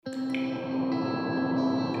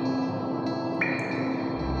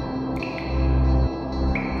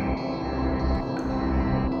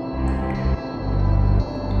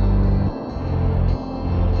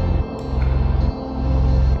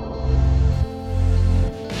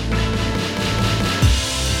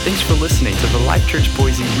Thanks for listening to the Life Church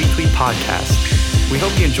Boise Weekly Podcast. We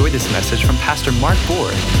hope you enjoyed this message from Pastor Mark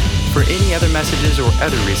Boer. For any other messages or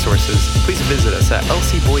other resources, please visit us at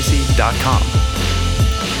lcboise.com.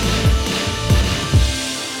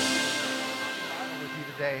 With you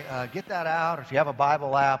today, get that out. If you have a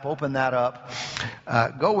Bible app, open that up.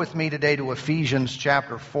 Go with me today to Ephesians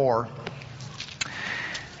chapter 4.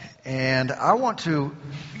 And I want to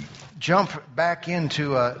jump back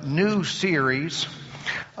into a new series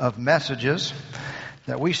of messages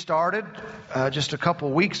that we started just a couple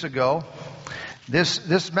weeks ago.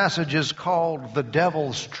 This message is called The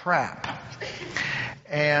Devil's Trap.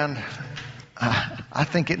 And I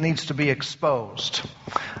think it needs to be exposed.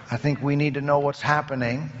 I think we need to know what's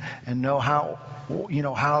happening and know how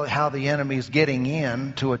the enemy's getting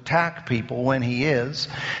in to attack people when he is.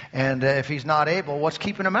 And if he's not able, what's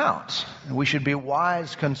keeping him out? And we should be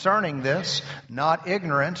wise concerning this, not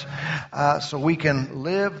ignorant, so we can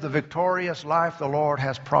live the victorious life the Lord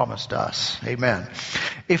has promised us. Amen.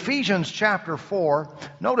 Ephesians chapter 4,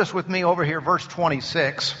 notice with me over here, verse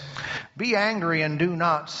 26. Be angry and do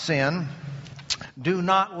not sin. Do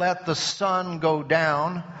not let the sun go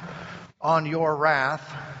down on your wrath,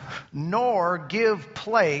 nor give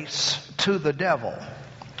place to the devil.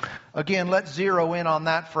 Again, let's zero in on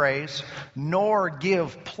that phrase, nor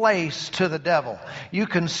give place to the devil. You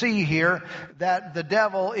can see here that the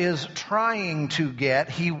devil is trying to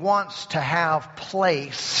he wants to have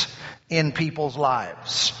place in people's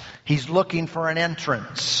lives. He's looking for an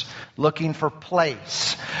entrance, looking for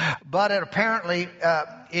place. But apparently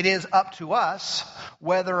it is up to us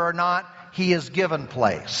whether or not he is given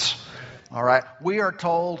place. All right. We are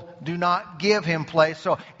told, do not give him place.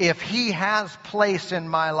 So if he has place in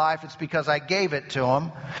my life, it's because I gave it to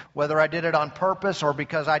him, whether I did it on purpose or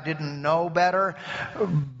because I didn't know better,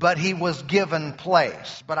 but he was given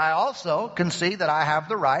place. But I also can see that I have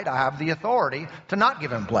the right, I have the authority to not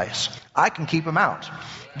give him place. I can keep him out.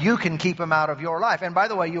 You can keep him out of your life. And by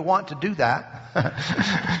the way, you want to do that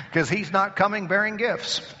because he's not coming bearing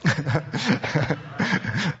gifts.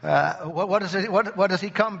 What does he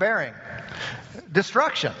come bearing?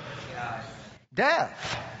 Destruction,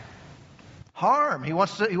 death, harm. He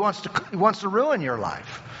wants to ruin your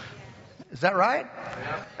life. Is that right?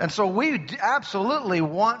 And so we absolutely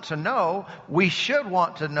want to know, we should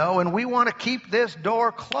want to know, and we want to keep this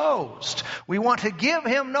door closed. We want to give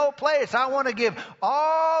him no place. I want to give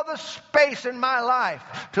all the space in my life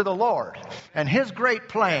to the Lord and his great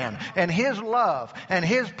plan and his love and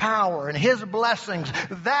his power and his blessings.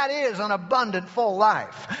 That is an abundant, full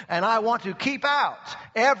life. And I want to keep out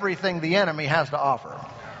everything the enemy has to offer.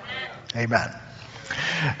 Amen.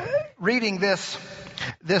 Reading this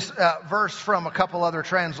verse from a couple other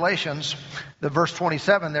translations, the verse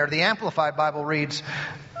 27 there, the Amplified Bible reads,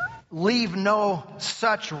 leave no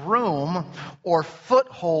such room or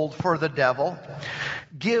foothold for the devil.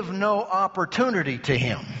 Give no opportunity to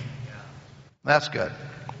him. That's good.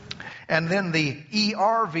 And then the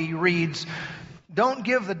ERV reads, don't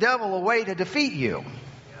give the devil a way to defeat you.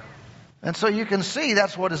 And so you can see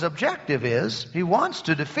that's what his objective is. He wants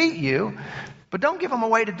to defeat you, but don't give him a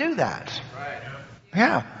way to do that. Right.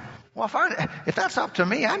 Yeah. Well, if that's up to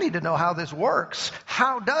me, I need to know how this works.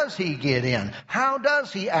 How does he get in? How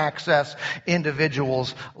does he access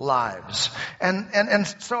individuals' lives? And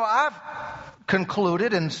so I've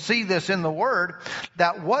concluded and see this in the Word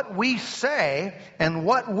that what we say and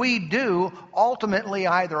what we do ultimately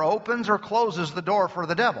either opens or closes the door for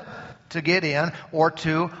the devil to get in or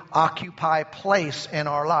to occupy place in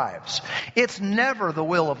our lives. It's never the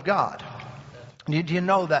will of God. Do you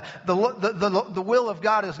know that? The will of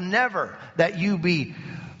God is never that you be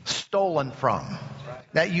stolen from,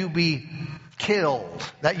 that you be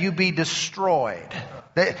killed, that you be destroyed,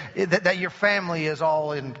 that your family is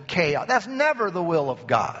all in chaos. That's never the will of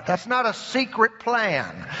God. That's not a secret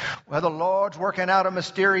plan where the Lord's working out a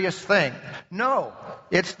mysterious thing. No,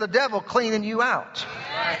 it's the devil cleaning you out.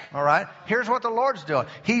 All right? Here's what the Lord's doing.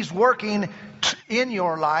 He's working in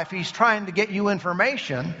your life. He's trying to get you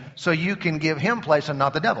information so you can give him place and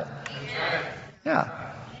not the devil.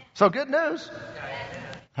 Yeah. So good news.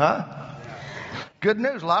 Huh? Good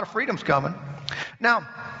news. A lot of freedom's coming. Now,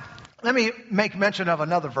 let me make mention of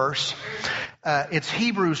another verse. It's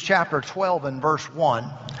Hebrews chapter 12 and verse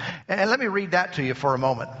 1. And let me read that to you for a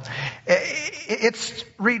moment. It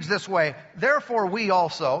reads this way. Therefore we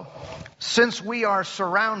also, since we are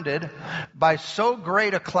surrounded by so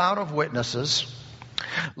great a cloud of witnesses,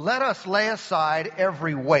 let us lay aside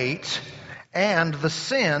every weight and the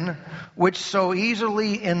sin which so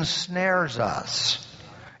easily ensnares us.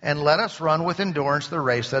 and let us run with endurance the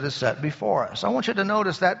race that is set before us. I want you to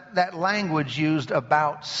notice that language used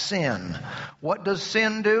about sin. What does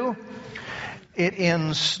sin do? It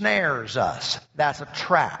ensnares us. That's a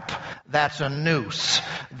trap. That's a noose.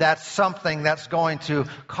 That's something that's going to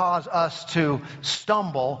cause us to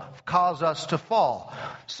stumble, cause us to fall.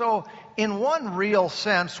 So, in one real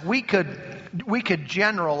sense, we could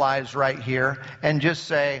generalize right here and just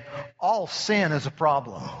say all sin is a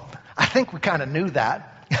problem. I think we kind of knew that.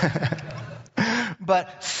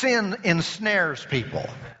 But sin ensnares people.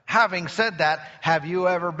 Having said that, have you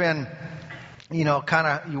ever been,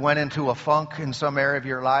 you went into a funk in some area of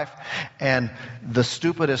your life, and the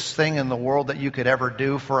stupidest thing in the world that you could ever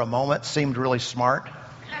do for a moment seemed really smart?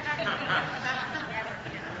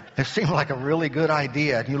 It seemed like a really good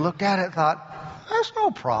idea. And you looked at it and thought, there's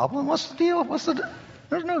no problem. What's the deal?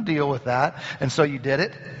 There's no deal with that. And so you did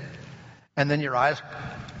it. And then your eyes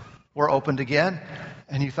were opened again.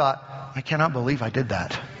 And you thought, I cannot believe I did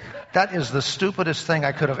that. That is the stupidest thing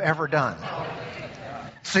I could have ever done.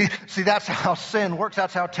 See, that's how sin works.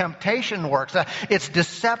 That's how temptation works. It's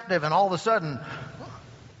deceptive, and all of a sudden,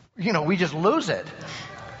 we just lose it.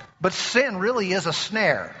 But sin really is a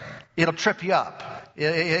snare. It'll trip you up.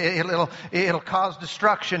 It'll cause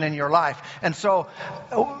destruction in your life. And so,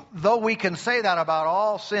 though we can say that about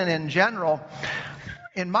all sin in general,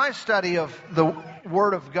 in my study of the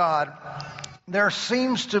Word of God, there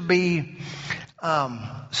seems to be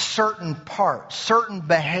certain parts, certain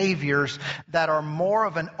behaviors that are more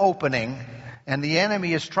of an opening, and the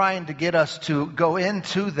enemy is trying to get us to go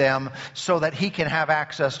into them so that he can have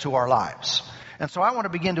access to our lives. And so I want to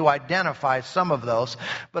begin to identify some of those.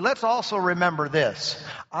 But let's also remember this.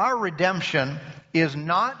 Our redemption is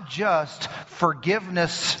not just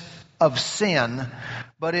forgiveness of sin,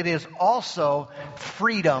 but it is also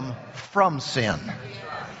freedom from sin.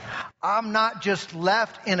 I'm not just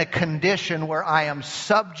left in a condition where I am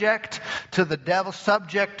subject to the devil,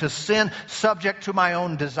 subject to sin, subject to my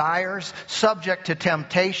own desires, subject to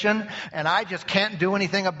temptation, and I just can't do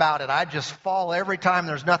anything about it. I just fall every time.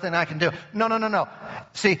 There's nothing I can do. No.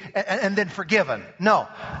 See, and then forgiven. No.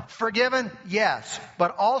 Forgiven, yes.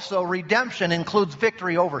 But also redemption includes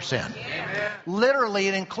victory over sin. Amen. Literally,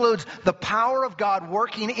 it includes the power of God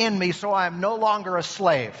working in me so I am no longer a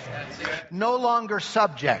slave. No longer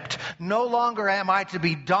subject. No longer am I to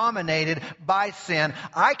be dominated by sin.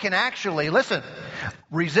 I can actually,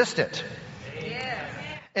 resist it.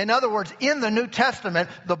 In other words, in the New Testament,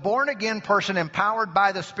 the born-again person empowered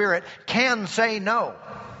by the Spirit can say no.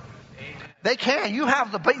 They can. You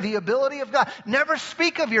have the ability of God. Never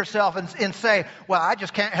speak of yourself and say, well, I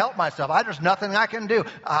just can't help myself. There's nothing I can do.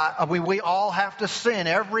 We all have to sin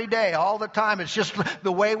every day, all the time. It's just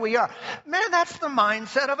the way we are. Man, that's the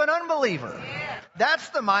mindset of an unbeliever. That's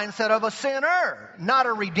the mindset of a sinner, not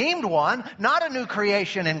a redeemed one, not a new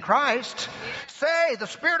creation in Christ. Say, the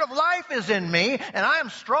Spirit of life is in me, and I am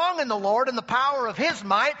strong in the Lord and the power of His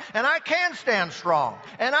might, and I can stand strong,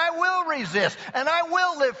 and I will resist, and I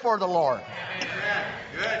will live for the Lord.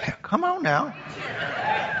 Good. Come on now.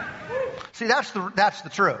 See, that's the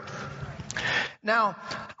truth. Now,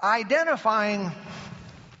 identifying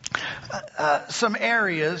some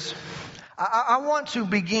areas, I want to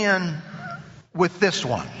begin with this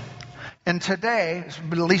one. And today,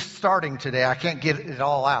 at least starting today, I can't get it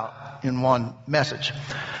all out in one message.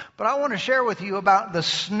 But I want to share with you about the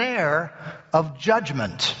snare of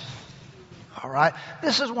judgment. All right?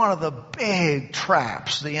 This is one of the big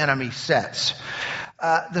traps the enemy sets.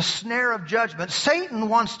 The snare of judgment. Satan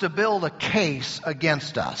wants to build a case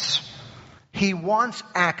against us. He wants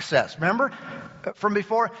access. Remember from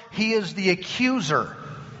before? He is the accuser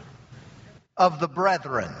of the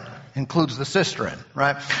brethren. Includes the sisterin,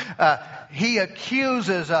 right? He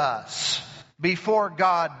accuses us before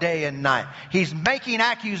God day and night. He's making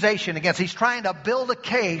accusation against. He's trying to build a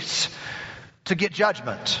case to get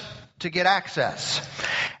judgment, to get access.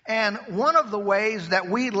 And one of the ways that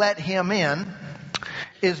we let him in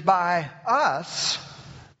is by us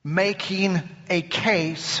making a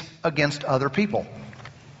case against other people.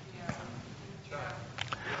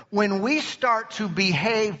 When we start to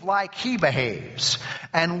behave like he behaves,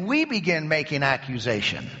 and we begin making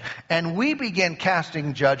accusation, and we begin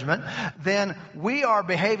casting judgment, then we are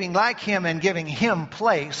behaving like him and giving him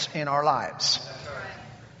place in our lives.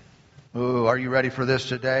 Ooh, are you ready for this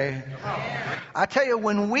today? I tell you,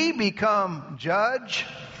 when we become judge,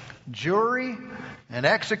 jury, and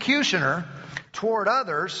executioner toward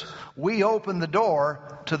others, we open the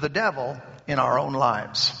door to the devil in our own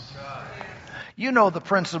lives. You know the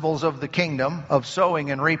principles of the kingdom of sowing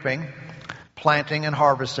and reaping, planting and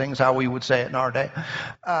harvesting is how we would say it in our day.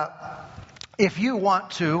 If you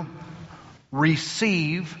want to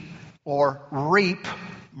receive or reap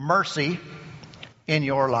mercy in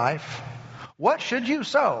your life, what should you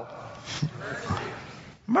sow?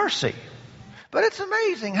 Mercy. But it's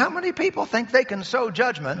amazing how many people think they can sow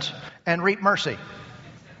judgment and reap mercy.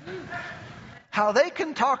 How they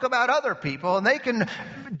can talk about other people and they can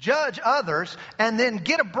judge others and then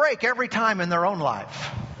get a break every time in their own life.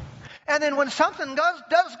 And then when something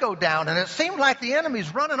does go down and it seems like the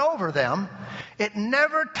enemy's running over them, it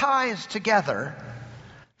never ties together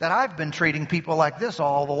that I've been treating people like this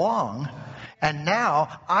all along, and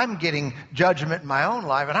now I'm getting judgment in my own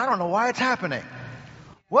life, and I don't know why it's happening.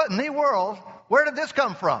 What in the world? Where did this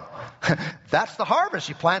come from? That's the harvest.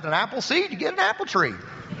 You plant an apple seed, you get an apple tree.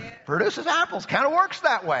 Produces apples. Kind of works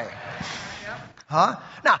that way. Huh?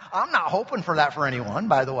 Now, I'm not hoping for that for anyone,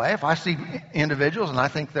 by the way. If I see individuals and I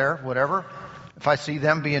think they're whatever, if I see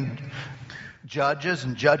them being judges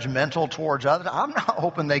and judgmental towards others, I'm not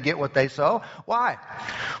hoping they get what they sow. Why?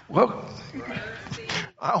 Well,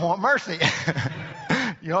 I want mercy.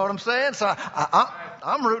 You know what I'm saying? So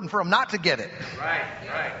I'm rooting for them not to get it.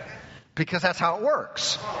 Right. Because that's how it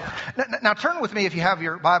works. Now turn with me, if you have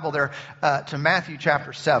your Bible there, to Matthew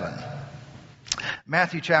chapter 7.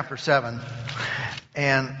 Matthew chapter 7.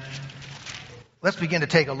 And let's begin to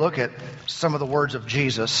take a look at some of the words of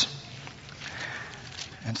Jesus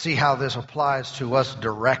and see how this applies to us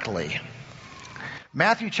directly.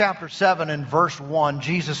 Matthew chapter 7 and verse 1,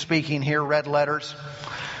 Jesus speaking here, red letters.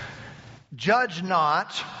 Judge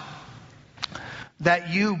not,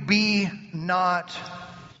 that you be not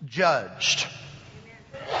judged.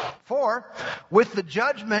 For with the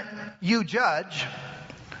judgment you judge,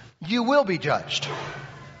 you will be judged.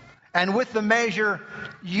 And with the measure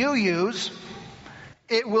you use,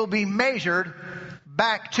 it will be measured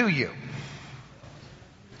back to you.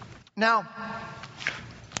 Now,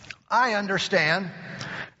 I understand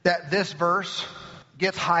that this verse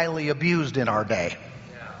gets highly abused in our day.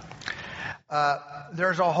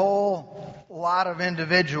 There's a whole lot of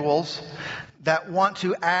individuals that want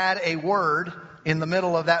to add a word in the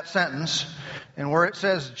middle of that sentence, and where it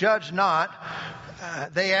says judge not,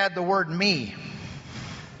 they add the word me.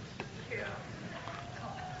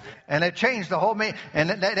 And they change the whole me, and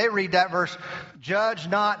they read that verse, judge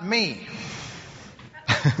not me.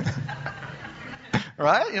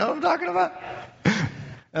 Right? You know what I'm talking about?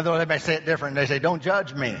 And though they may say it different, they say, don't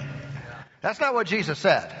judge me. That's not what Jesus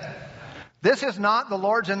said. This is not the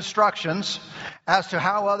Lord's instructions as to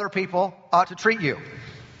how other people ought to treat you. Amen.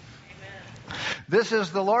 This is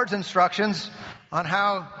the Lord's instructions on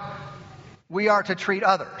how we are to treat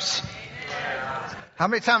others. Amen. How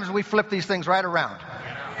many times do we flip these things right around?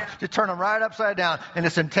 Just turn them right upside down, and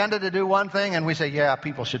it's intended to do one thing, and we say, yeah,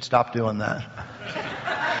 people should stop doing that.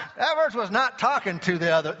 That verse was not talking to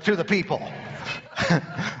the people.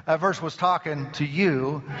 That verse was talking to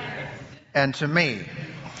you and to me.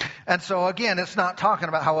 And so again, it's not talking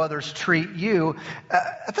about how others treat you.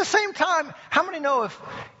 At the same time, how many know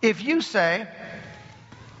if you say,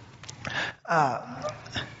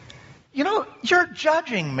 you're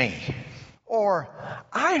judging me, or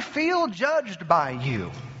I feel judged by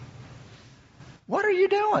you. What are you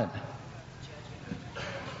doing?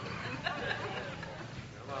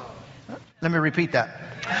 Let me repeat that.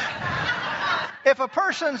 If a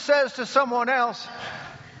person says to someone else,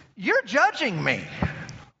 you're judging me,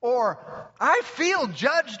 or I feel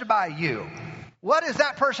judged by you, what is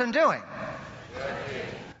that person doing?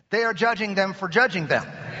 They are judging them for judging them.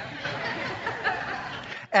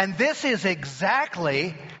 And this is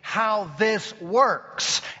exactly how this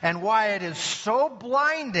works. And why it is so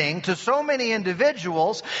blinding to so many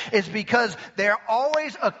individuals is because they're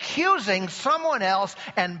always accusing someone else,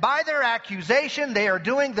 and by their accusation, they are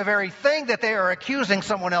doing the very thing that they are accusing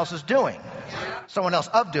someone else of doing.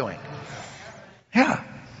 Yeah.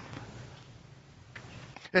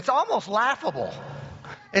 It's almost laughable.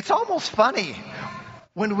 It's almost funny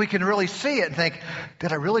when we can really see it and think,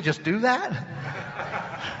 did I really just do that?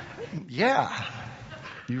 Yeah,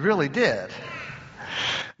 you really did.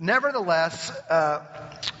 Nevertheless,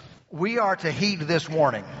 we are to heed this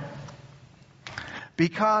warning.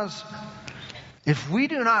 Because if we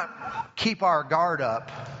do not keep our guard up,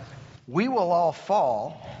 we will all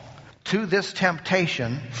fall to this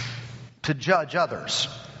temptation to judge others.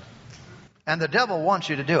 And the devil wants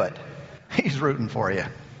you to do it. He's rooting for you.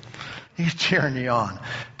 He's cheering you on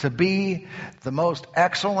to be the most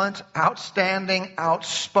excellent, outstanding,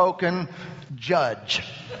 outspoken judge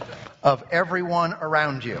of everyone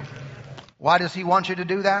around you. Why does he want you to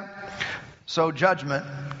do that? So judgment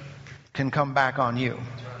can come back on you.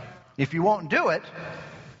 If you won't do it,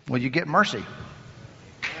 well, you get mercy.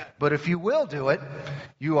 But if you will do it,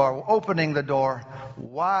 you are opening the door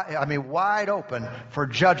wide open for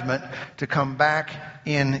judgment to come back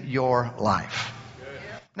in your life.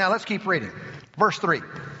 Now let's keep reading. Verse 3.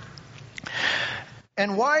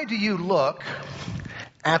 And why do you look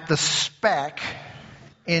at the speck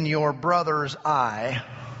in your brother's eye,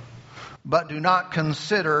 but do not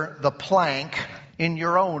consider the plank in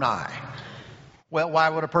your own eye? Well, why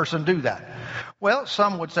would a person do that? Well,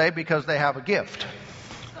 some would say because they have a gift.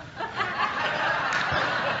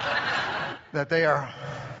 That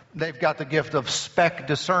they've got the gift of speck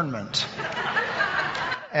discernment.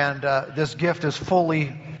 And this gift is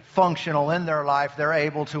fully functional in their life. They're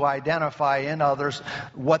able to identify in others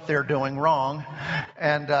what they're doing wrong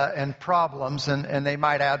and problems, and they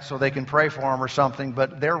might add so they can pray for them or something,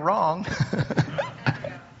 but they're wrong.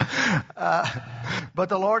 But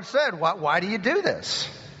the Lord said, why do you do this?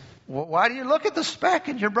 Why do you look at the speck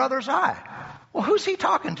in your brother's eye? Well, who's he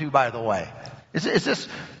talking to, by the way? Is this,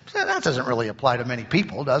 that doesn't really apply to many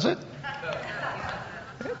people, does it?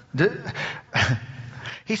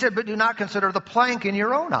 He said, but do not consider the plank in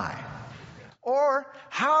your own eye. Or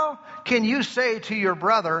how can you say to your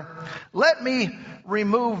brother, let me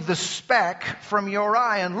remove the speck from your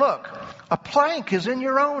eye, and look, a plank is in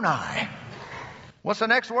your own eye. What's the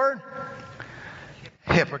next word?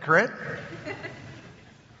 Hypocrite.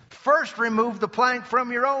 First remove the plank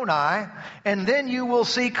from your own eye, and then you will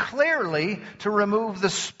see clearly to remove the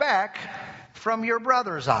speck from your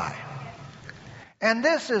brother's eye. And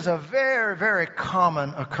this is a very, very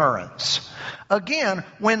common occurrence. Again,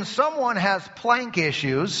 when someone has plank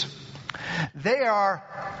issues, they are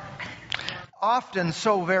often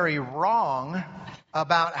so very wrong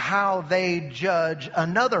about how they judge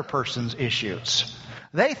another person's issues.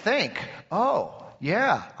 They think, oh,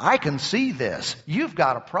 yeah, I can see this. You've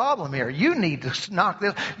got a problem here. You need to knock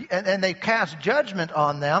this. And they cast judgment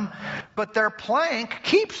on them, but their plank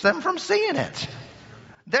keeps them from seeing it.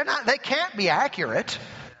 They can't be accurate.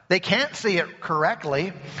 They can't see it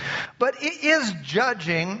correctly. But is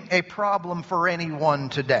judging a problem for anyone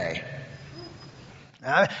today?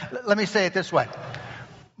 Let me say it this way.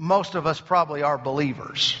 Most of us probably are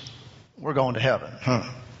believers. We're going to heaven.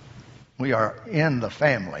 We are in the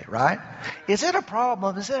family, right? Is it a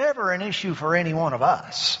problem? Is it ever an issue for any one of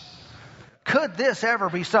us? Could this ever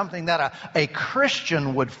be something that a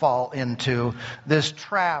Christian would fall into, this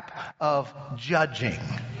trap of judging,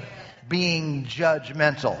 being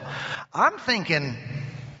judgmental? I'm thinking,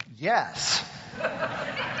 yes.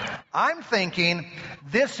 I'm thinking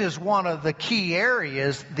this is one of the key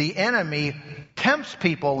areas the enemy tempts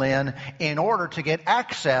people in order to get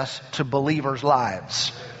access to believers'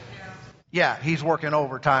 lives. Yeah, he's working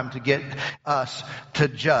overtime to get us to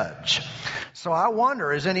judge. So I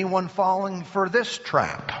wonder, is anyone falling for this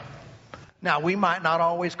trap? Now, we might not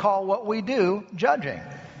always call what we do judging.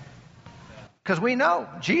 Because we know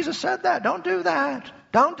Jesus said that. Don't do that.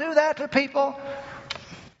 Don't do that to people.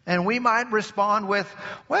 And we might respond with,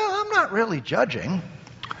 well, I'm not really judging.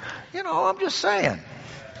 I'm just saying.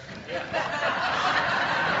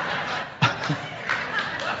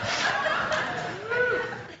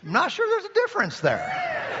 I'm not sure there's a difference there.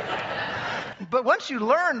 But once you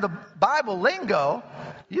learn the Bible lingo,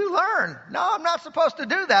 you learn, no, I'm not supposed to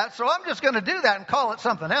do that, so I'm just going to do that and call it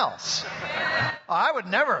something else. I would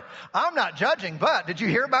never. I'm not judging, but did you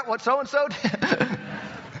hear about what so-and-so did?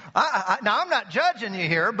 Now, I'm not judging you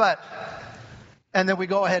here, but... And then we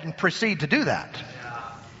go ahead and proceed to do that.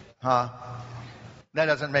 That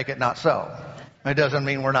doesn't make it not so. It doesn't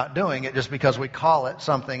mean we're not doing it just because we call it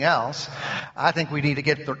something else. I think we need to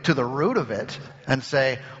get to the root of it and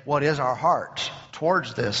say, what is our heart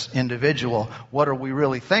towards this individual? What are we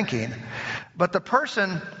really thinking? But the person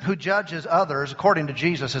who judges others, according to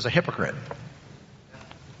Jesus, is a hypocrite.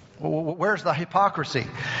 Where's the hypocrisy?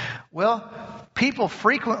 Well, people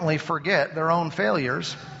frequently forget their own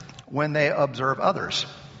failures when they observe others.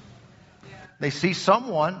 They see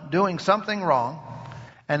someone doing something wrong,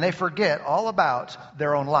 and they forget all about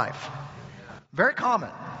their own life. Very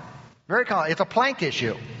common. Very common. It's a plank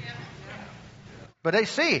issue. But they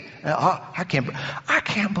see, I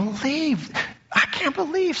can't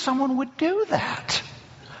believe someone would do that.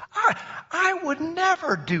 I would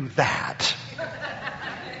never do that.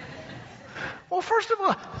 Well, first of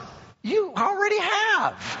all, you already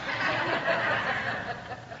have.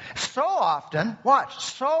 So often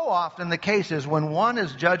the case is when one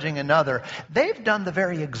is judging another, they've done the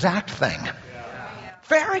very exact thing.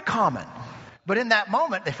 Very common. But in that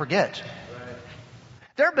moment, they forget.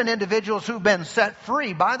 There have been individuals who've been set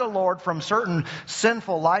free by the Lord from certain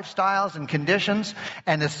sinful lifestyles and conditions,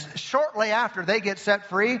 and shortly after they get set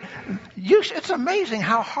free, it's amazing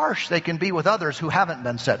how harsh they can be with others who haven't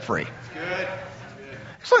been set free. Good.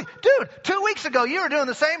 It's like, dude, 2 weeks ago you were doing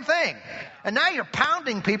the same thing, and now you're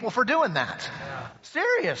pounding people for doing that.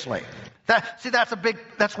 Seriously.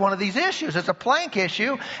 That's one of these issues. It's a plank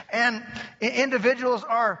issue, and individuals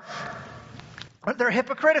they're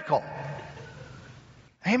hypocritical.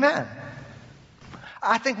 Amen.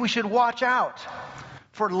 I think we should watch out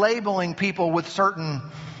for labeling people with certain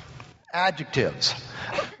adjectives.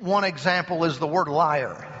 One example is the word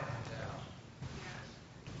liar.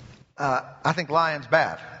 I think lying's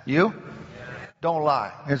bad. You? Don't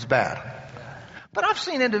lie. It's bad. But I've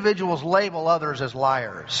seen individuals label others as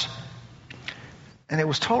liars. And it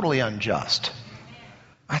was totally unjust.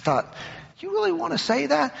 I thought, you really want to say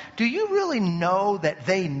that? Do you really know that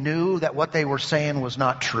they knew that what they were saying was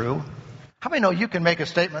not true? How many know you can make a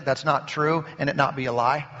statement that's not true and it not be a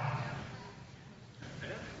lie?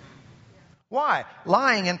 Why?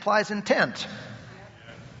 Lying implies intent.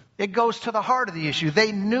 It goes to the heart of the issue.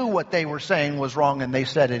 They knew what they were saying was wrong and they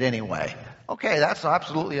said it anyway. Okay, that's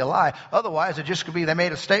absolutely a lie. Otherwise, it just could be they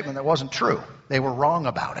made a statement that wasn't true. They were wrong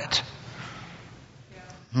about it.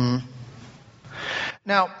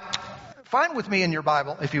 Now, find with me in your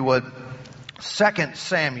Bible, if you would, 2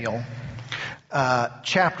 Samuel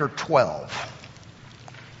chapter 12.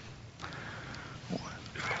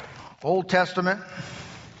 Old Testament,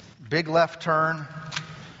 big left turn.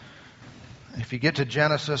 If you get to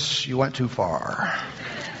Genesis, you went too far.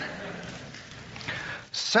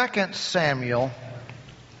 2 Samuel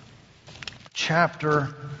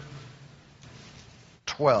chapter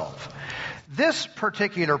 12. This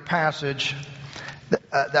particular passage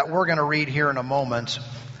that we're going to read here in a moment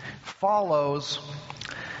follows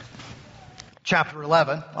chapter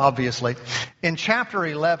 11, obviously. In chapter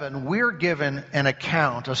 11, we're given an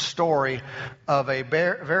account, a story of a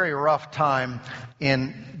very rough time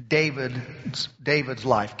in David's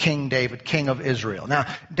life, King David, king of Israel. Now,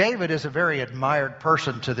 David is a very admired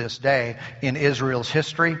person to this day in Israel's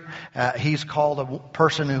history. He's called a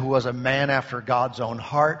person who was a man after God's own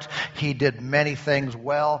heart. He did many things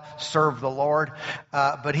well, served the Lord,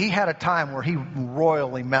 but he had a time where he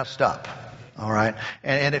royally messed up. All right?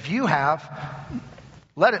 And if you have,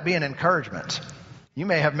 let it be an encouragement. You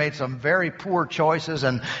may have made some very poor choices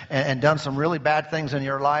and done some really bad things in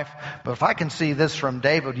your life. But if I can see this from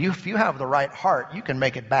David, if you have the right heart, you can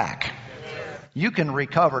make it back. You can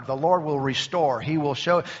recover. The Lord will restore. He will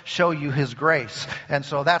show you His grace. And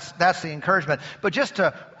so that's the encouragement. But just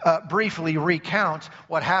to briefly recount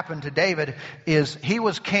what happened to David is he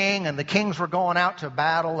was king and the kings were going out to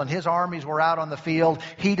battle and his armies were out on the field.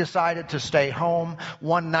 He decided to stay home.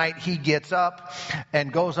 One night he gets up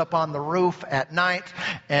and goes up on the roof at night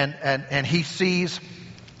and he sees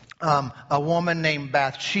a woman named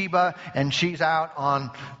Bathsheba, and she's out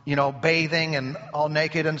on, bathing and all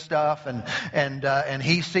naked and stuff, and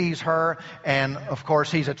he sees her, and of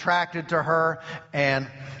course he's attracted to her, and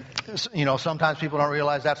sometimes people don't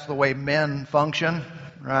realize that's the way men function,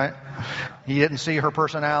 right? He didn't see her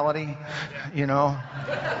personality,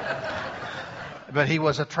 but he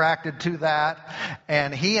was attracted to that,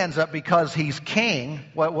 and he ends up, because he's king,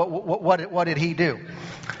 what did he do?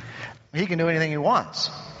 He can do anything he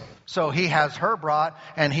wants. So he has her brought,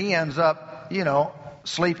 and he ends up,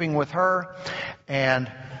 sleeping with her, and,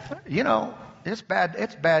 it's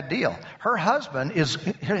bad deal. Her husband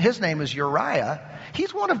his name is Uriah.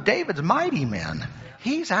 He's one of David's mighty men.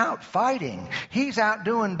 He's out fighting. He's out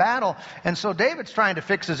doing battle. And so David's trying to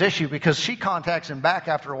fix his issue because she contacts him back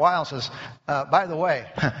after a while and says, by the way,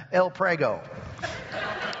 El Prego.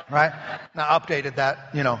 Right? Now updated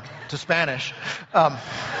that, to Spanish.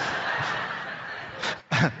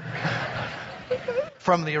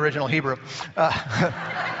 From the original Hebrew.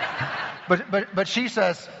 But she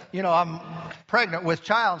says, I'm pregnant with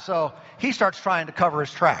child. So he starts trying to cover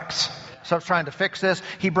his tracks. Starts trying to fix this.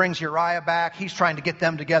 He brings Uriah back. He's trying to get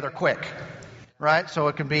them together quick. Right? So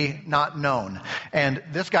it can be not known. And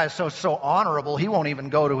this guy's so honorable, he won't even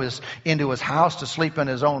go into his house to sleep in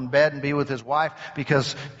his own bed and be with his wife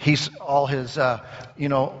because all his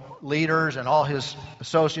leaders and all his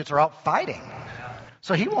associates are out fighting.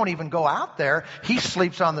 So he won't even go out there. He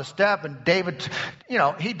sleeps on the step, and David,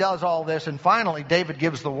 he does all this. And finally, David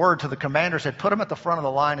gives the word to the commander, said, put him at the front of the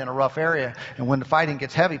line in a rough area. And when the fighting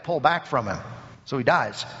gets heavy, pull back from him. So he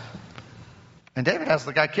dies. And David has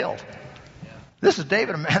the guy killed. This is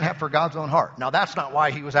David, a man after God's own heart. Now, that's not why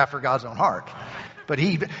he was after God's own heart. But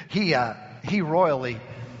he royally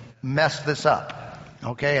messed this up.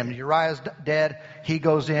 Okay, and Uriah's dead. he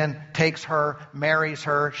goes in, takes her, marries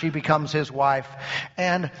her. She becomes his wife.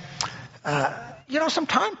 And, some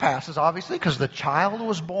time passes, obviously, because the child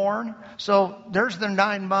was born. So there's the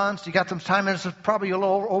 9 months. You got some time, and it's probably a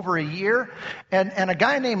little over a year. And a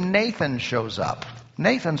guy named Nathan shows up.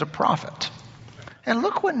 Nathan's a prophet. And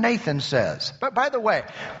look what Nathan says. But by the way,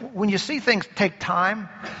 when you see things take time,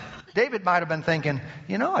 David might have been thinking,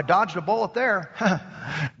 I dodged a bullet there.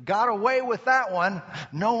 Got away with that one.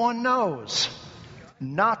 No one knows.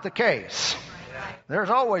 Not the case. There's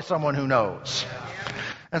always someone who knows.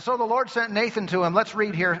 And so the Lord sent Nathan to him. Let's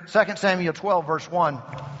read here 2 Samuel 12, verse 1.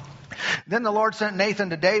 Then the Lord sent Nathan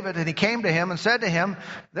to David, and he came to him and said to him,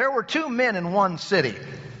 there were 2 men in one city,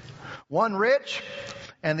 one rich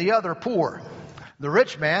and the other poor. The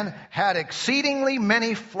rich man had exceedingly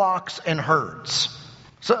many flocks and herds.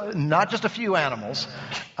 So not just a few animals,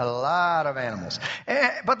 a lot of animals.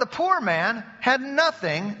 But the poor man had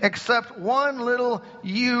nothing except one little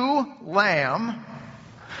ewe lamb,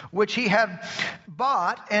 which he had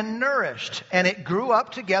bought and nourished. And it grew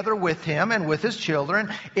up together with him and with his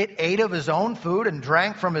children. It ate of his own food and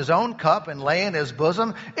drank from his own cup and lay in his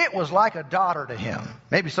bosom. It was like a daughter to him.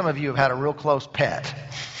 Maybe some of you have had a real close pet.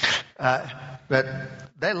 But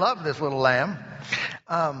they loved this little lamb.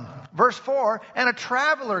 Verse 4, and a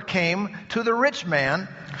traveler came to the rich man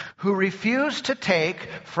who refused to take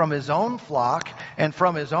from his own flock and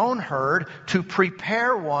from his own herd to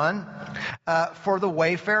prepare one for the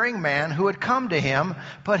wayfaring man who had come to him.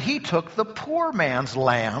 But he took the poor man's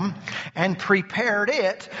lamb and prepared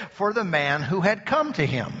it for the man who had come to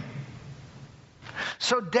him.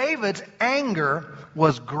 So David's anger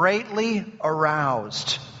was greatly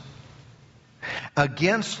aroused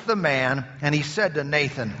against the man, and he said to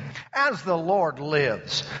Nathan, as the Lord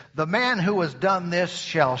lives, the man who has done this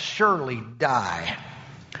shall surely die,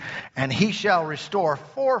 and he shall restore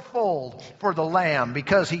fourfold for the lamb,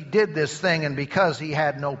 because he did this thing and because he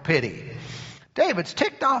had no pity. David's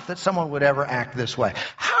ticked off that someone would ever act this way.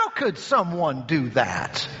 How could someone do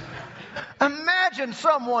that? Imagine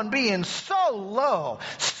someone being so low,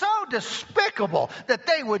 so despicable, that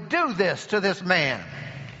they would do this to this man.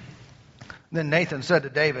 Then Nathan said to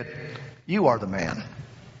David, you are the man.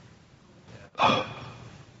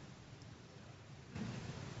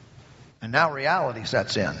 And now reality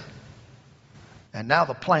sets in. And now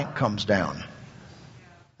the plank comes down.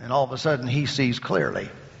 And all of a sudden he sees clearly.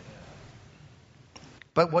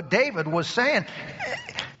 But what David was saying,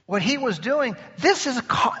 what he was doing, this is a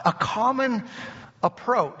common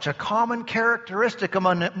approach, a common characteristic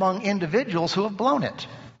among individuals who have blown it.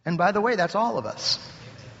 And by the way, that's all of us.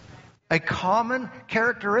 A common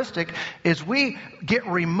characteristic is we get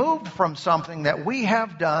removed from something that we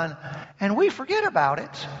have done and we forget about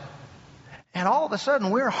it. And all of a sudden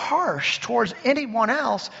we're harsh towards anyone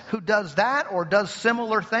else who does that or does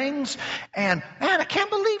similar things. And man, I can't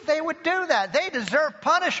believe they would do that. They deserve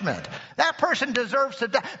punishment. That person deserves to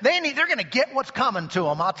die. They're going to get what's coming to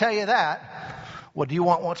them. I'll tell you that. Well, do you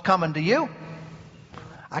want what's coming to you?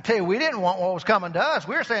 I tell you, we didn't want what was coming to us.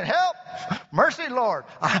 We were saying, help, mercy, Lord,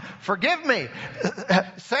 forgive me,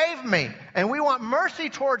 save me. And we want mercy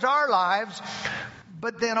towards our lives,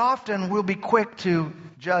 but then often we'll be quick to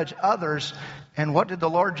judge others. And what did the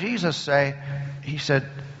Lord Jesus say? He said,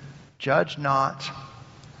 judge not,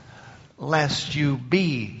 lest you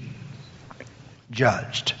be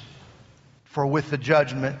judged. For with the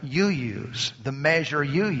judgment you use, the measure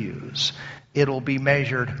you use, it'll be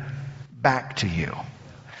measured back to you.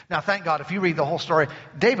 Now, thank God, if you read the whole story,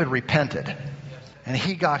 David repented. And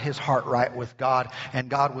he got his heart right with God. And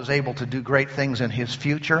God was able to do great things in his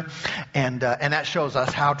future. And that shows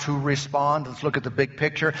us how to respond. Let's look at the big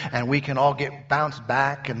picture. And we can all get bounced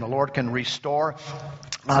back. And the Lord can restore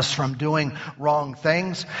us from doing wrong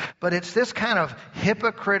things. But it's this kind of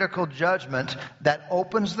hypocritical judgment that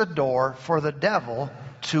opens the door for the devil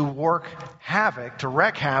to wreak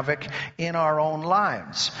havoc in our own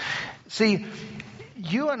lives. See,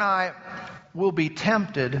 you and I will be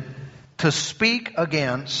tempted to speak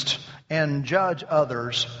against and judge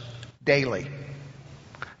others daily.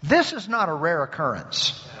 This is not a rare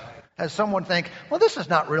occurrence. As someone think, well, this is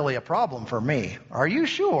not really a problem for me. Are you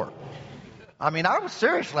sure? I mean, I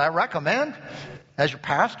recommend, as your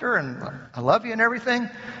pastor, and I love you and everything,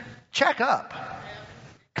 check up.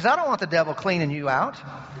 Because I don't want the devil cleaning you out.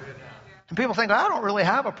 And people think, I don't really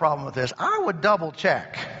have a problem with this. I would double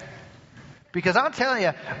check. Because I'll tell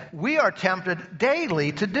you, we are tempted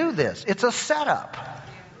daily to do this. It's a setup.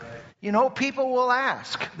 People will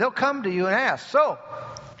ask. They'll come to you and ask, so,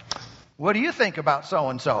 what do you think about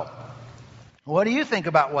so-and-so? What do you think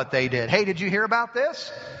about what they did? Hey, did you hear about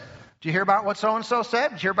this? Do you hear about what so-and-so said?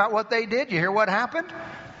 Did you hear about what they did? Did you hear what happened?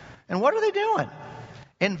 And what are they doing?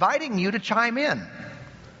 Inviting you to chime in.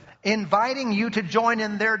 Inviting you to join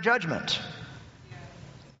in their judgment.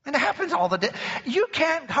 And it happens all the day. You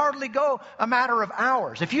can't hardly go a matter of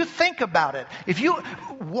hours. If you think about it, if you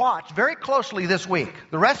watch very closely this week,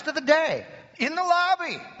 the rest of the day, in the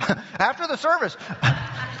lobby, after the service,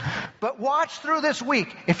 but watch through this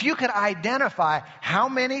week, if you could identify how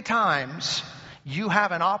many times you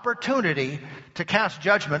have an opportunity to cast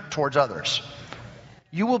judgment towards others.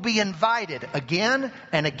 You will be invited again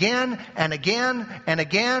and again and again and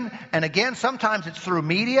again and again. Sometimes it's through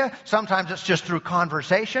media. Sometimes it's just through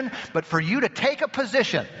conversation. But for you to take a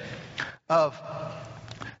position of,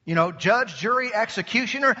 judge, jury,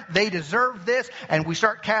 executioner, they deserve this, and we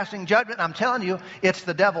start casting judgment, I'm telling you, it's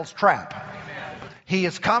the devil's trap. He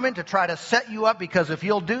is coming to try to set you up, because if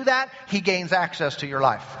you'll do that, he gains access to your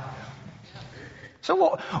life.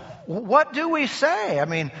 So what do we say? I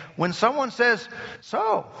mean, when someone says,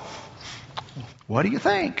 so, what do you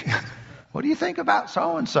think? What do you think about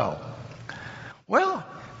so-and-so? Well,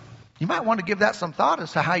 you might want to give that some thought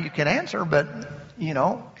as to how you can answer, but,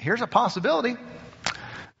 here's a possibility.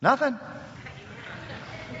 Nothing.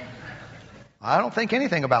 I don't think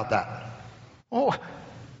anything about that. Oh,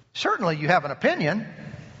 certainly you have an opinion.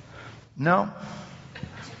 No,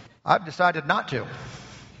 I've decided not to.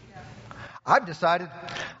 I've decided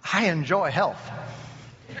I enjoy health.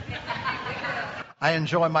 I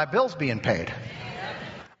enjoy my bills being paid.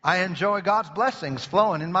 I enjoy God's blessings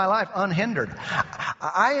flowing in my life unhindered.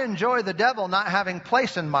 I enjoy the devil not having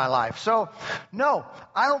place in my life. So, no,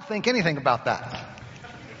 I don't think anything about that.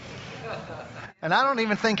 And I don't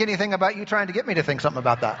even think anything about you trying to get me to think something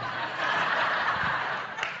about that.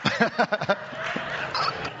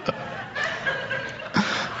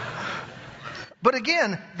 But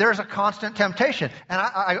again, there's a constant temptation. And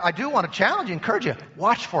I do want to challenge you, encourage you,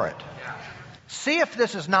 watch for it. See if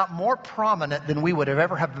this is not more prominent than we would have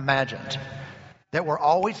ever have imagined. That we're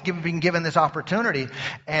always being given this opportunity.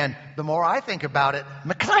 And the more I think about it,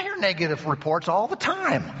 because I hear negative reports all the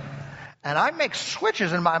time. And I make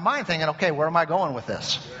switches in my mind thinking, okay, where am I going with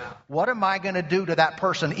this? What am I going to do to that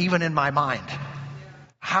person even in my mind?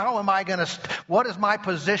 How am I going to, what is my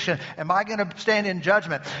position? Am I going to stand in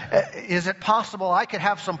judgment? Is it possible I could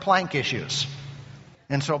have some plank issues?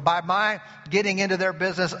 And so by my getting into their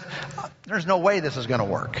business, there's no way this is going to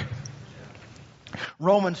work.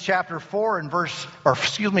 Romans chapter 14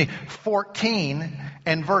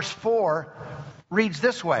 and verse 4 reads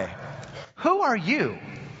this way. Who are you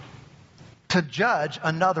to judge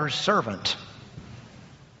another's servant?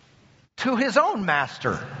 To his own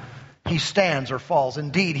master he stands or falls.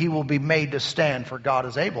 Indeed, he will be made to stand, for God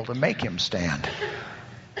is able to make him stand.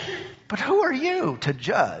 But who are you to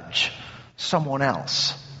judge someone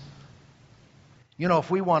else? If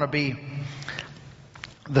we want to be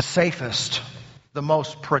the safest, the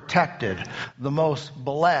most protected, the most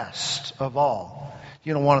blessed of all,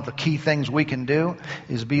 one of the key things we can do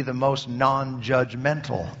is be the most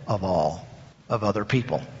non-judgmental of all of other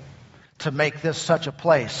people. To make this such a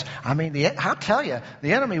place. I mean, I'll tell you,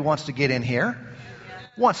 the enemy wants to get in here,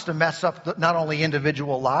 wants to mess up not only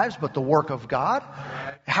individual lives, but the work of God.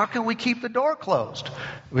 How can we keep the door closed?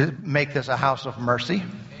 We make this a house of mercy.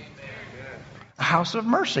 A house of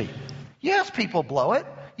mercy. Yes, people blow it.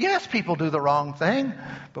 Yes, people do the wrong thing,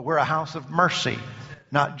 but we're a house of mercy,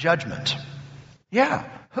 not judgment. Yeah.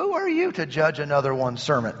 Who are you to judge another one's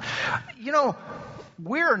sermon?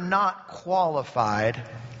 We're not qualified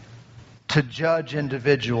to judge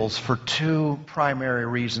individuals for two primary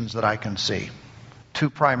reasons that I can see. Two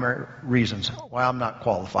primary reasons why I'm not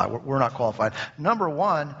qualified. We're not qualified. Number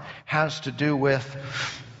one has to do with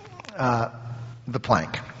the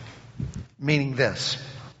plank. Meaning this,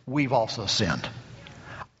 we've also sinned.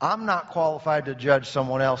 I'm not qualified to judge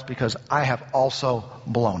someone else because I have also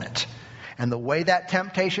blown it. And the way that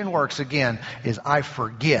temptation works, again, is I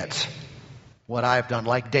forget what I've done,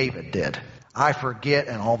 like David did. I forget,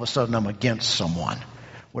 and all of a sudden I'm against someone.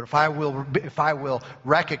 What if I will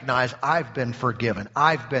recognize I've been forgiven,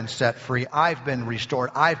 I've been set free, I've been restored,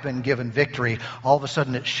 I've been given victory, all of a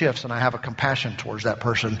sudden it shifts and I have a compassion towards that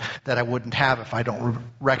person that I wouldn't have if I don't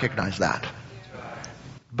recognize that.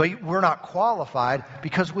 But we're not qualified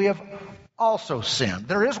because we have also sinned.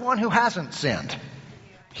 There is one who hasn't sinned.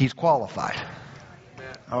 He's qualified.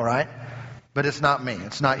 All right? But it's not me.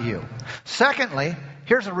 It's not you. Secondly,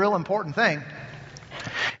 here's a real important thing,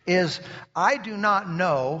 is I do not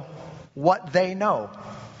know what they know.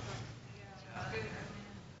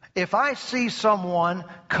 If I see someone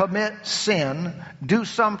commit sin, do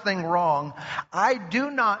something wrong, I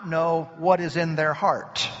do not know what is in their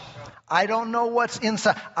heart. I don't know what's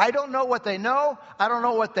inside. I don't know what they know. I don't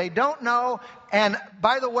know what they don't know. And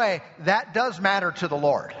by the way, that does matter to the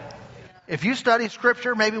Lord. If you study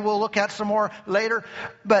Scripture, maybe we'll look at some more later,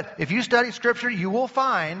 but if you study Scripture, you will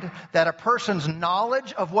find that a person's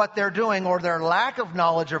knowledge of what they're doing or their lack of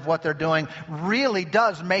knowledge of what they're doing really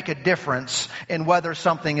does make a difference in whether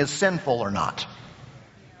something is sinful or not.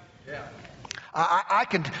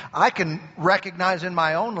 I can recognize in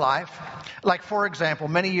my own life, like for example,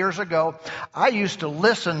 many years ago, I used to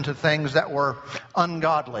listen to things that were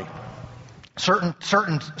ungodly.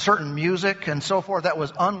 Certain music and so forth that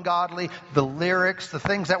was ungodly. The lyrics, the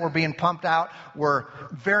things that were being pumped out were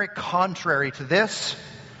very contrary to this,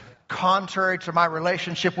 contrary to my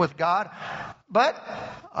relationship with God. But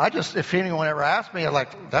if anyone ever asked me, I'm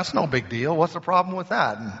like, that's no big deal. What's the problem with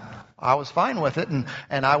that? And I was fine with it,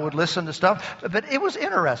 and I would listen to stuff. But it was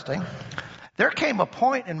interesting. There came a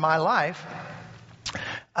point in my life,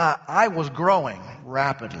 I was growing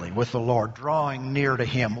rapidly with the Lord, drawing near to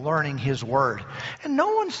Him, learning His Word. And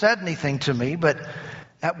no one said anything to me, but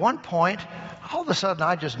at one point, all of a sudden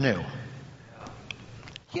I just knew.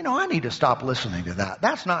 I need to stop listening to that.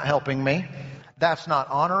 That's not helping me. That's not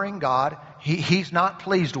honoring God. He's not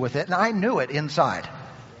pleased with it, and I knew it inside.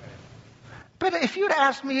 But if you'd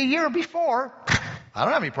asked me a year before, I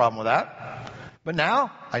don't have any problem with that. But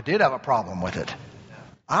now, I did have a problem with it.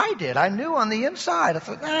 I did. I knew on the inside. I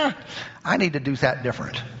thought, I need to do that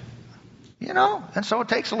different. And so it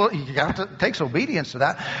takes it takes obedience to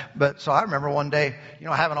that. But so I remember one day,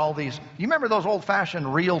 having all these, you remember those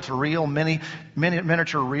old-fashioned reel-to-reel,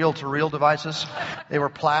 miniature reel-to-reel devices? They were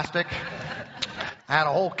plastic. I had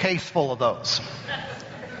a whole case full of those.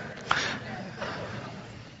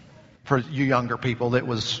 For you younger people, it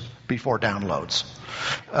was before downloads.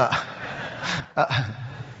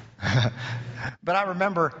 But I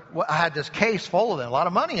remember I had this case full of them, a lot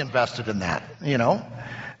of money invested in that,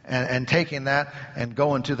 and taking that and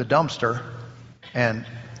going to the dumpster and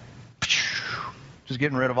just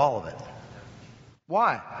getting rid of all of it.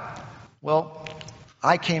 Why? Well,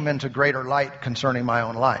 I came into greater light concerning my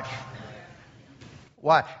own life.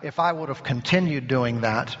 Why? If I would have continued doing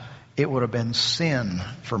that, it would have been sin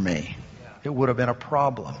for me. It would have been a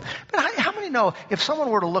problem. But how many know if someone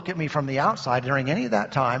were to look at me from the outside during any of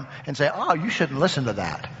that time and say, oh, you shouldn't listen to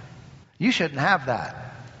that. You shouldn't have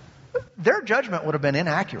that. Their judgment would have been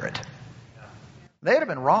inaccurate. They'd have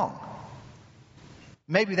been wrong.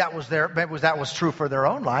 Maybe that was true for their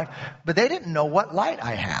own life, but they didn't know what light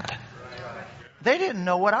I had. They didn't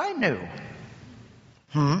know what I knew.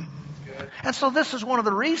 And so this is one of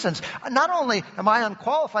the reasons. Not only am I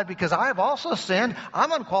unqualified because I have also sinned,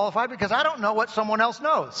 I'm unqualified because I don't know what someone else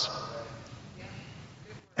knows.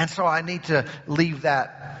 And so I need to leave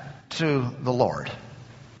that to the Lord.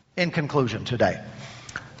 In conclusion today,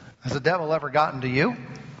 has the devil ever gotten to you?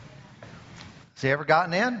 Has he ever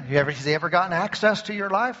gotten in? Has he ever gotten access to your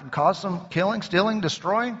life and caused some killing, stealing,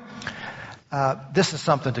 destroying? This is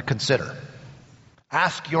something to consider.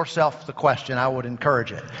 Ask yourself the question, I would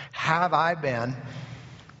encourage it. Have I been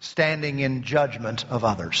standing in judgment of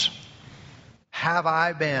others? Have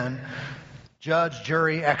I been judge,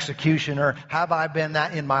 jury, executioner? Have I been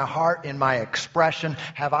that in my heart, in my expression?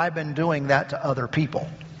 Have I been doing that to other people?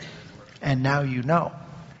 And now you know.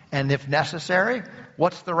 And if necessary,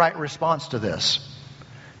 what's the right response to this?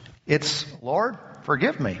 It's, Lord,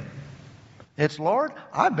 forgive me. It's, Lord,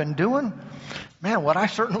 I've been doing, what I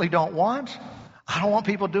certainly don't want. I don't want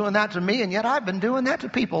people doing that to me, and yet I've been doing that to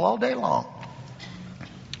people all day long.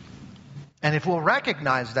 And if we'll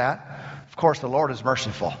recognize that, of course, the Lord is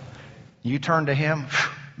merciful. You turn to Him,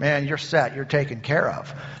 you're set, you're taken care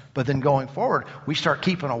of. But then going forward, we start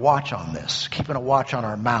keeping a watch on this, keeping a watch on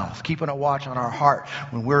our mouth, keeping a watch on our heart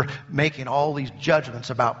when we're making all these judgments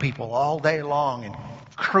about people all day long and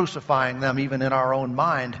crucifying them even in our own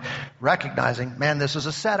mind, recognizing, this is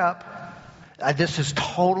a setup. This is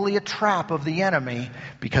totally a trap of the enemy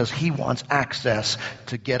because he wants access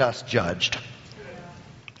to get us judged.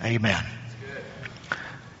 Amen.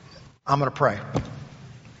 I'm going to pray.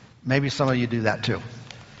 Maybe some of you do that too.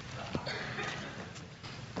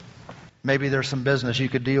 Maybe there's some business you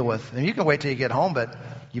could deal with. And you can wait till you get home, but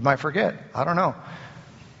you might forget. I don't know.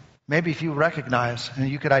 Maybe if you recognize and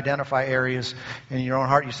you could identify areas in your own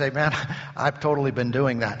heart, you say, I've totally been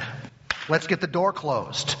doing that. Let's get the door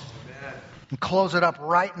closed. And close it up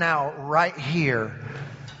right now, right here,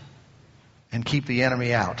 and keep the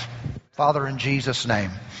enemy out. Father, in Jesus'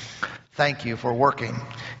 name, thank you for working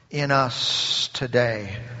in us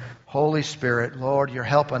today. Holy Spirit, Lord, you're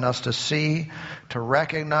helping us to see, to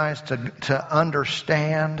recognize, to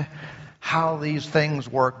understand how these things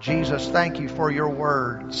work. Jesus, thank you for your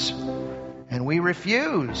words. And we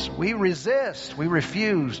resist, we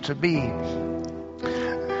refuse to be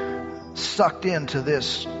sucked into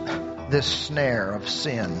this snare of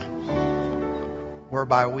sin,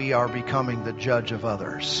 whereby we are becoming the judge of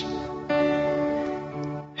others.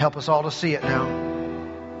 Help us all to see it now.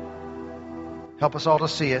 Help us all to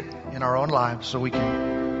see it in our own lives so we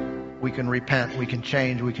can repent, we can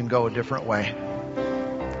change, we can go a different way.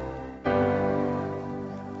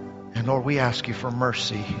 And Lord, we ask you for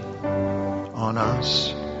mercy on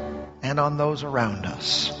us and on those around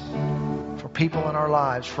us, for people in our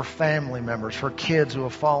lives, for family members, for kids who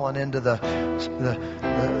have fallen into the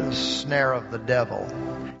snare of the devil.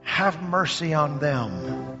 Have mercy on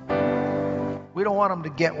them. We don't want them to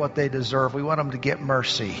get what they deserve. We want them to get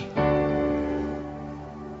mercy.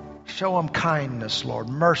 Show them kindness, Lord,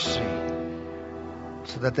 mercy,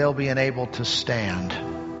 so that they'll be enabled to stand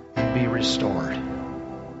and be restored.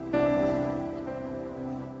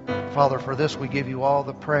 Father, for this we give you all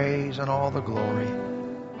the praise and all the glory,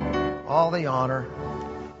 all the honor,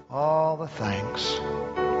 all the thanks.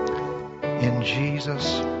 In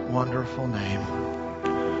Jesus' wonderful name.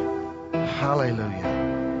 Hallelujah.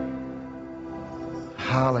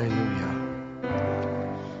 Hallelujah.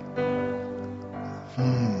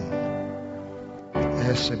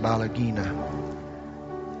 Ese balagina.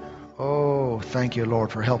 Oh, thank you,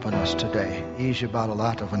 Lord, for helping us today.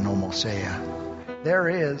 There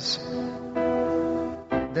is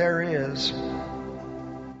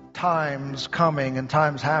times coming and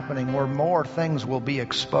times happening where more things will be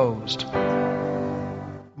exposed.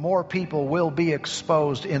 More people will be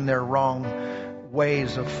exposed in their wrong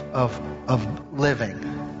ways of living.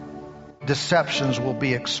 Deceptions will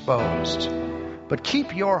be exposed. But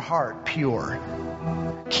keep your heart pure.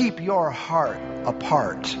 Keep your heart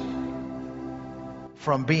apart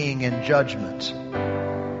from being in judgment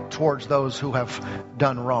towards those who have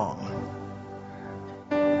done wrong.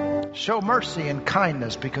 Show mercy and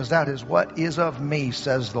kindness, because that is what is of me,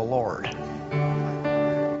 says the Lord.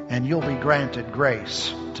 And you'll be granted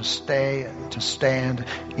grace to stand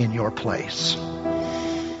in your place.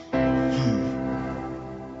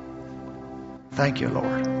 Thank you,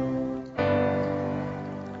 Lord.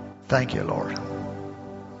 Thank you, Lord.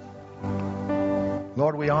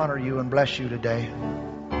 Lord, we honor you and bless you today.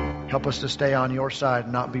 Help us to stay on your side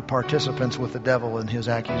and not be participants with the devil and his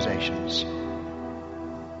accusations.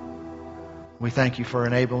 We thank you for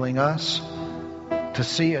enabling us to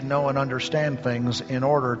see and know and understand things in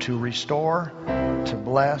order to restore, to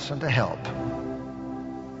bless, and to help.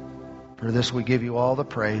 For this we give you all the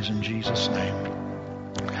praise in Jesus' name.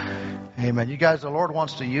 Amen. You guys, the Lord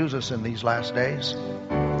wants to use us in these last days.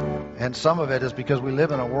 And some of it is because we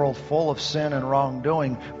live in a world full of sin and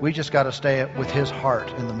wrongdoing. We just got to stay with his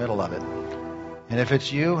heart in the middle of it. And if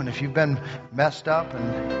it's you, and if you've been messed up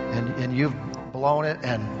and you've blown it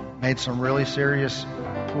and made some really serious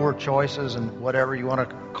poor choices and whatever you want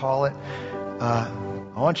to call it, I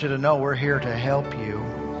want you to know we're here to help you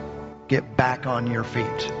get back on your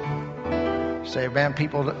feet. Say, man,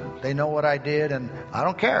 people, they know what I did, and I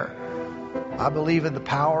don't care. I believe in the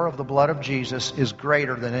power of the blood of Jesus is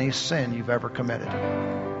greater than any sin you've ever committed.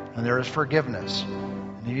 And there is forgiveness.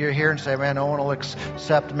 And if you're here and say, man, no one will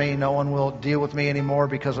accept me, no one will deal with me anymore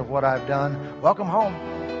because of what I've done, welcome home.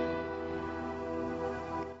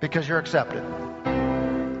 Because you're accepted.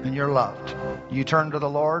 And you're loved. You turn to the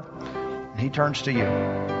Lord, and he turns to you.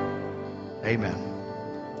 Amen.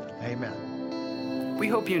 Amen. We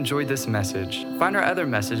hope you enjoyed this message. Find our other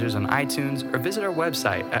messages on iTunes or visit our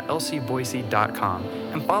website at lcboise.com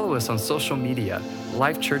and follow us on social media,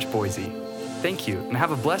 Life Church Boise. Thank you and have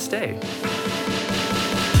a blessed day.